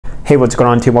Hey, what's going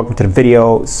on, team? Welcome to the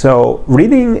video. So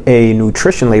reading a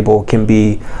nutrition label can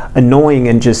be annoying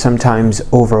and just sometimes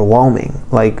overwhelming.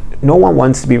 Like, no one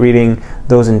wants to be reading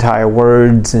those entire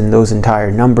words and those entire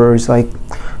numbers. Like,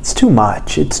 it's too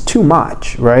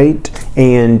much, right?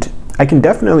 And I can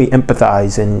definitely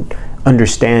empathize and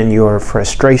understand your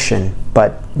frustration,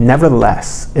 but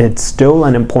nevertheless, it's still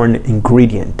an important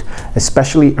ingredient,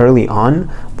 especially early on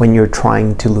when you're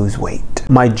trying to lose weight.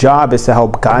 My job is to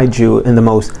help guide you in the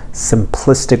most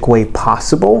simplistic way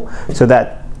possible so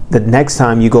that the next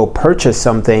time you go purchase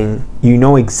something, you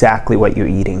know exactly what you're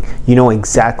eating. You know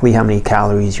exactly how many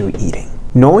calories you're eating.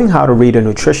 Knowing how to read a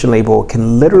nutrition label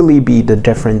can literally be the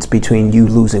difference between you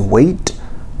losing weight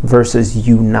versus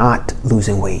you not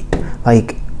losing weight.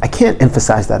 Like, I can't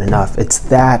emphasize that enough. It's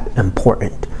that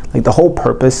important. Like, the whole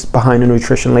purpose behind a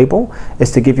nutrition label is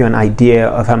to give you an idea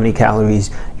of how many calories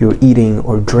you're eating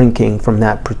or drinking from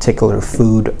that particular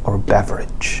food or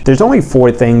beverage. There's only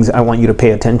 4 things I want you to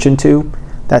pay attention to.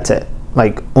 That's it.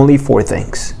 Like, only 4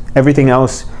 things. Everything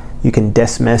else you can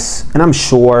dismiss. And I'm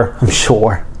sure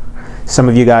some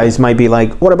of you guys might be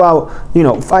like, what about,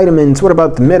 vitamins? What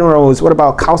about the minerals? What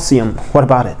about calcium? What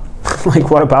about it? Like,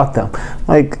 what about them?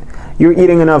 Like, you're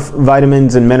eating enough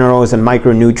vitamins and minerals and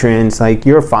micronutrients, like,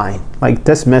 you're fine. Like,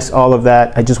 dismiss all of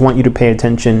that. I just want you to pay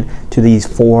attention to these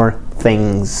 4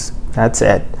 things. That's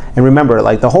it. And remember,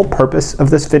 like, the whole purpose of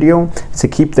this video is to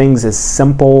keep things as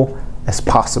simple as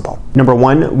possible. Number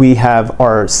 1, we have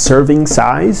our serving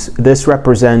size. This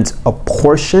represents a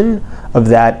portion of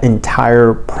that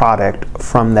entire product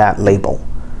from that label.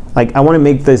 Like, I want to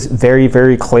make this very,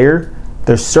 very clear.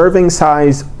 The serving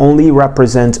size only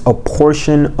represents a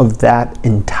portion of that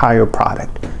entire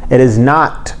product. It is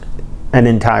not an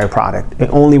entire product. It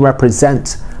only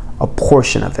represents a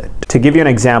portion of it. To give you an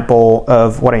example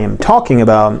of what I am talking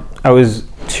about, I was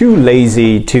too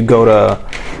lazy to go to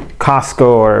Costco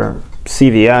or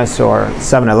CVS or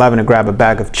 7-Eleven to grab a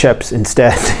bag of chips.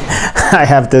 Instead, I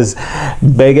have this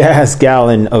big ass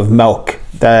gallon of milk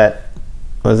that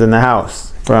was in the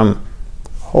house from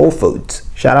Whole Foods.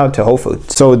 Shout out to Whole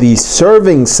Foods. So the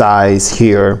serving size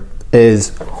here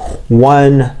is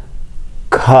 1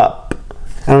 cup.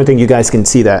 I don't think you guys can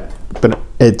see that, but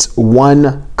it's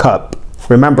 1 cup.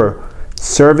 Remember,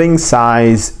 serving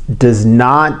size does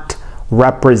not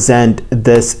represent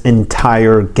this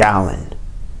entire gallon.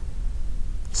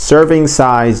 Serving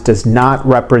size does not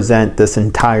represent this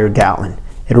entire gallon.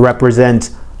 It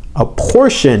represents a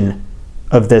portion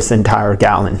of this entire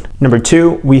gallon. Number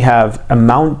 2, we have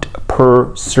amount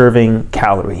per serving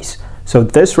calories. So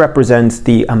this represents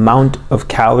the amount of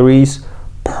calories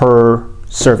per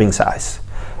serving size.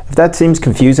 If that seems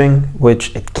confusing,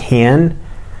 which it can,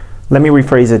 let me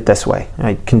rephrase it this way.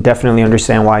 I can definitely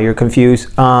understand why you're confused.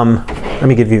 Let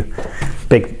me give you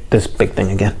this big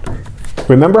thing again.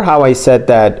 Remember how I said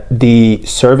that the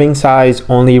serving size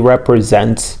only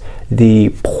represents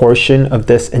the portion of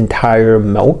this entire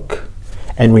milk?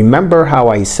 And remember how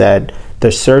I said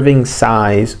the serving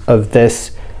size of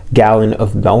this gallon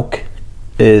of milk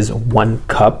is 1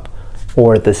 cup,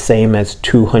 or the same as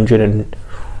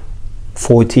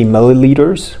 240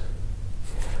 milliliters?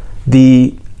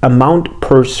 The amount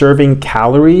per serving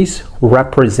calories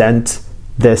represents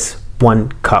this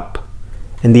 1 cup.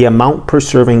 And the amount per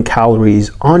serving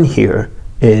calories on here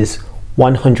is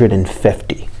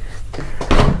 150.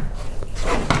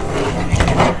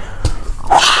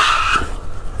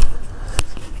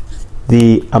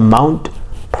 The amount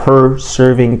per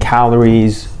serving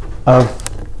calories of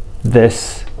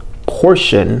this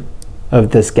portion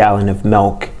of this gallon of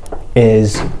milk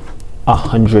is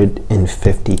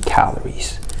 150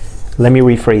 calories. Let me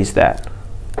rephrase that.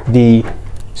 The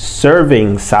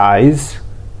serving size,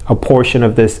 a portion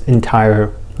of this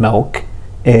entire milk,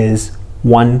 is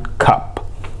 1 cup.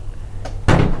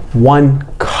 1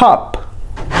 cup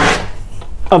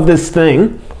of this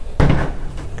thing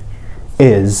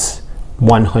is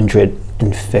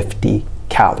 150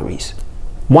 calories.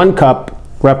 1 cup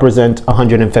represents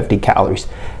 150 calories.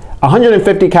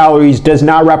 150 calories does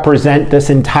not represent this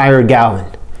entire gallon.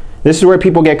 This is where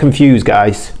people get confused,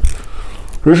 guys.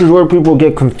 This is where people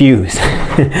get confused.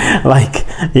 Like,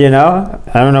 I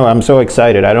don't know. I'm so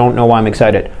excited. I don't know why I'm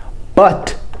excited.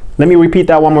 But let me repeat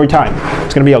that one more time.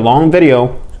 It's going to be a long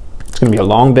video.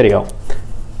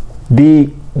 The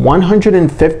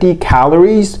 150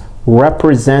 calories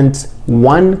represents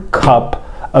 1 cup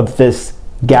of this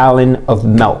gallon of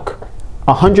milk.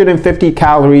 150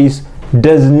 calories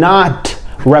does not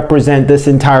represent this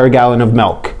entire gallon of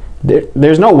milk.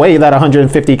 There's no way that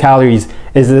 150 calories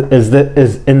is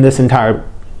in this entire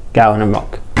gallon of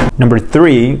milk. Number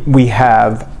 3, we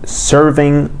have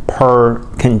serving per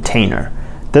container.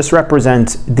 This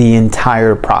represents the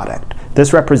entire product.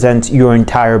 This represents your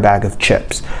entire bag of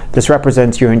chips. This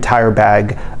represents your entire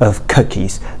bag of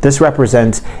cookies. This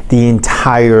represents the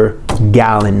entire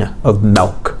gallon of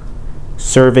milk.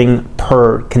 Serving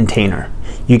per container.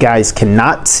 You guys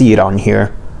cannot see it on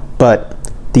here, but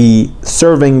the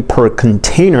serving per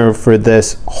container for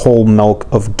this whole milk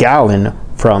of gallon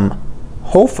from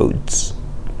Whole Foods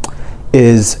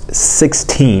is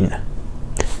 16.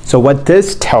 So what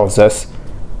this tells us,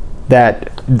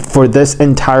 that for this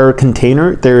entire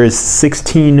container there is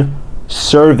 16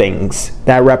 servings.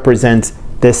 That represents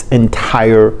this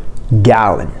entire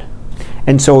gallon.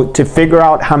 And so to figure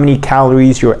out how many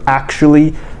calories you're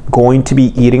actually going to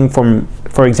be eating from,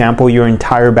 for example, your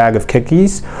entire bag of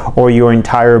cookies or your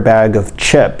entire bag of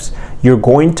chips, you're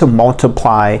going to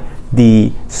multiply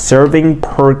the serving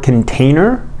per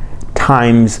container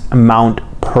times amount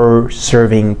per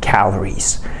serving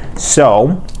calories.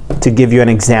 So to give you an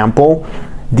example,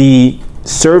 the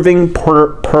serving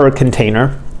per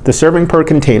container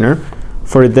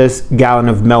for this gallon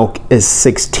of milk is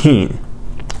 16.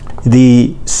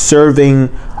 The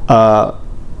serving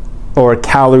or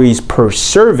calories per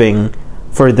serving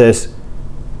for this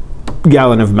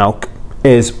gallon of milk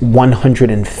is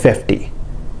 150.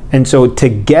 And so to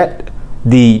get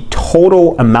the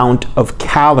total amount of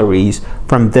calories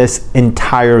from this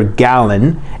entire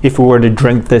gallon, if we were to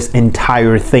drink this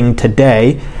entire thing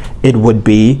today, it would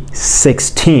be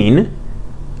 16,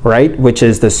 right, which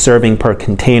is the serving per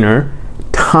container,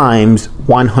 times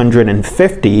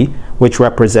 150, which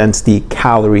represents the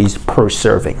calories per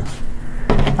serving.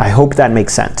 I hope that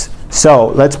makes sense. So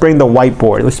let's bring the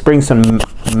whiteboard. Let's bring some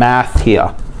math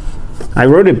here. I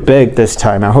wrote it big this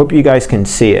time. I hope you guys can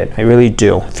see it. I really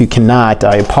do. If you cannot,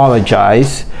 I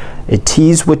apologize. It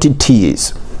is what it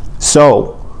is.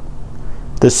 So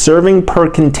the serving per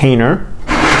container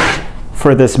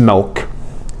for this milk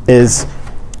is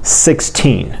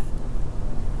 16.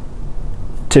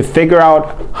 To figure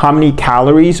out how many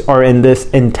calories are in this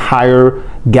entire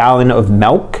gallon of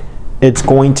milk, it's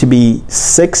going to be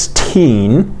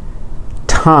 16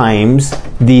 times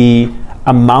the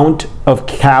amount of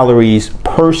calories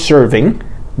per serving,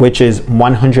 which is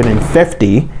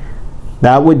 150.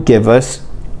 That would give us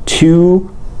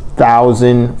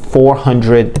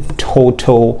 2,400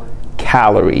 total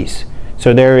calories.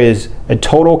 So there is a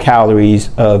total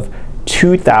calories of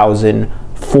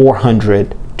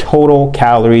 2,400 total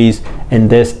calories in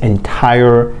this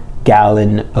entire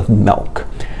gallon of milk.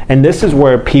 And this is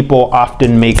where people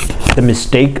often make the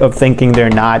mistake of thinking they're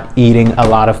not eating a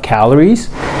lot of calories,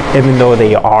 even though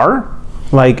they are.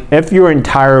 Like if your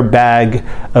entire bag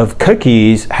of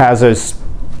cookies has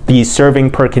the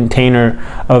serving per container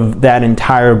of that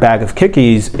entire bag of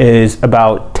cookies is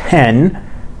about 10,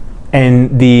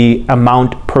 and the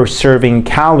amount per serving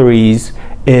calories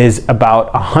is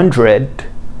about 100.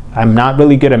 I'm not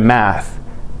really good at math,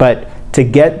 but to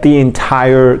get the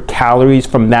entire calories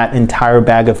from that entire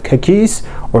bag of cookies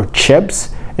or chips,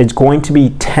 it's going to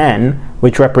be 10,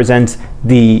 which represents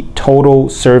the total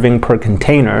serving per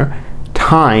container,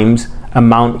 times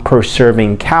amount per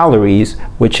serving calories,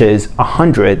 which is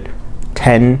 100.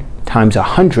 10 times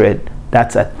 100,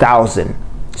 that's 1,000.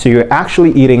 So you're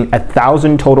actually eating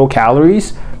 1,000 total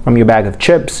calories from your bag of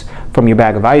chips, from your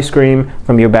bag of ice cream,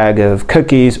 from your bag of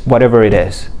cookies, whatever it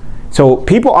is. So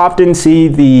people often see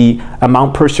the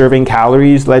amount per serving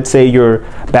calories, let's say your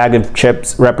bag of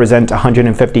chips represents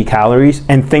 150 calories,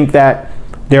 and think that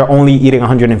they're only eating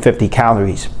 150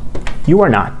 calories. You are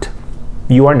not.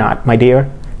 You are not, my dear.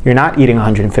 You're not eating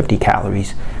 150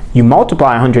 calories. You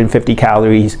multiply 150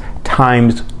 calories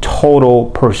times total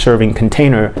per serving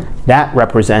container. That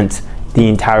represents the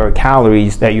entire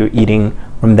calories that you're eating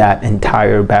from that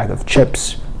entire bag of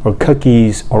chips or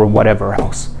cookies or whatever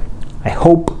else. I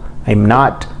hope I'm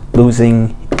not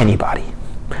losing anybody.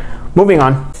 Moving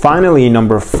on. Finally,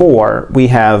 number 4, we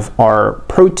have our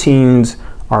proteins,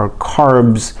 our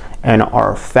carbs, and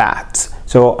our fats.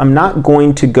 So I'm not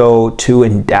going to go too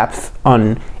in depth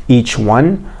on each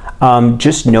one.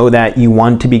 Just know that you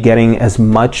want to be getting as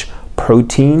much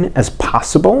protein as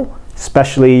possible,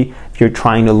 especially if you're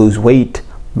trying to lose weight.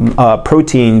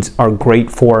 Proteins are great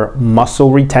for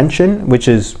muscle retention, which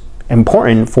is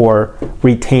important for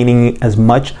retaining as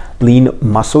much lean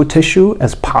muscle tissue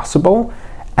as possible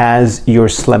as you're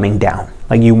slimming down.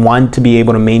 Like you want to be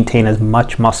able to maintain as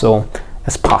much muscle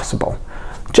as possible.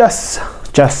 Just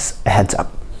a heads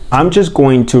up. I'm just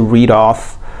going to read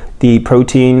off the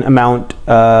protein amount,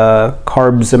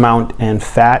 carbs amount, and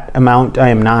fat amount. I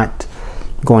am not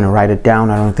going to write it down.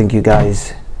 I don't think you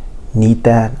guys need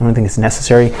that. I don't think it's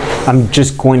necessary. I'm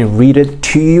just going to read it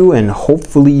to you, and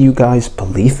hopefully you guys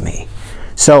believe me.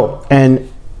 So,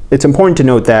 and it's important to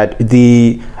note that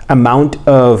the amount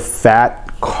of fat,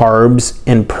 carbs,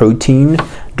 and protein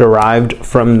derived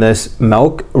from this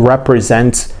milk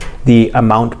represents the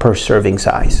amount per serving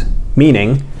size,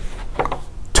 meaning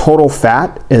total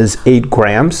fat is 8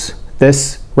 grams.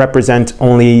 This represents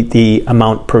only the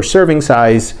amount per serving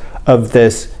size of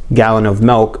this gallon of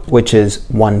milk, which is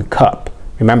 1 cup.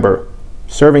 Remember,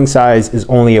 serving size is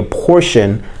only a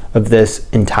portion of this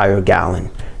entire gallon.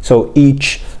 So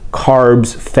each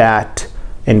carbs, fat,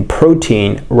 and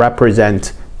protein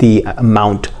represent the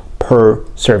amount per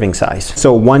serving size.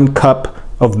 So 1 cup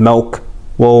of milk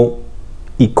will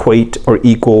equate or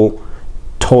equal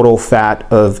total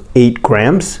fat of 8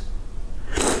 grams.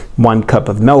 1 cup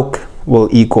of milk will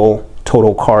equal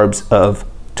total carbs of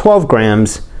 12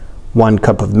 grams. 1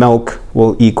 cup of milk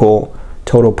will equal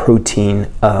total protein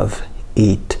of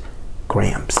 8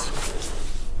 grams.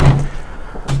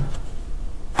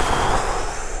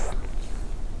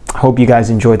 I hope you guys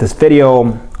enjoyed this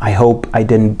video. I hope I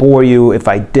didn't bore you. If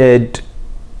I did,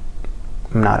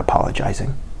 I'm not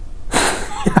apologizing.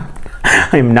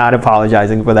 I'm not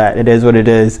apologizing for that. It is what it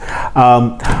is.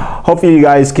 Hopefully you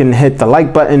guys can hit the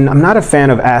like button. I'm not a fan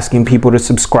of asking people to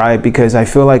subscribe because I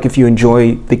feel like if you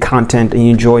enjoy the content and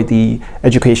you enjoy the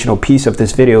educational piece of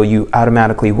this video, you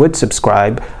automatically would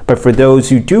subscribe. But for those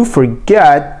who do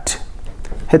forget,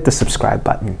 hit the subscribe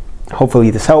button.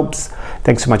 Hopefully this helps.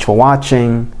 Thanks so much for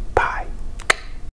watching.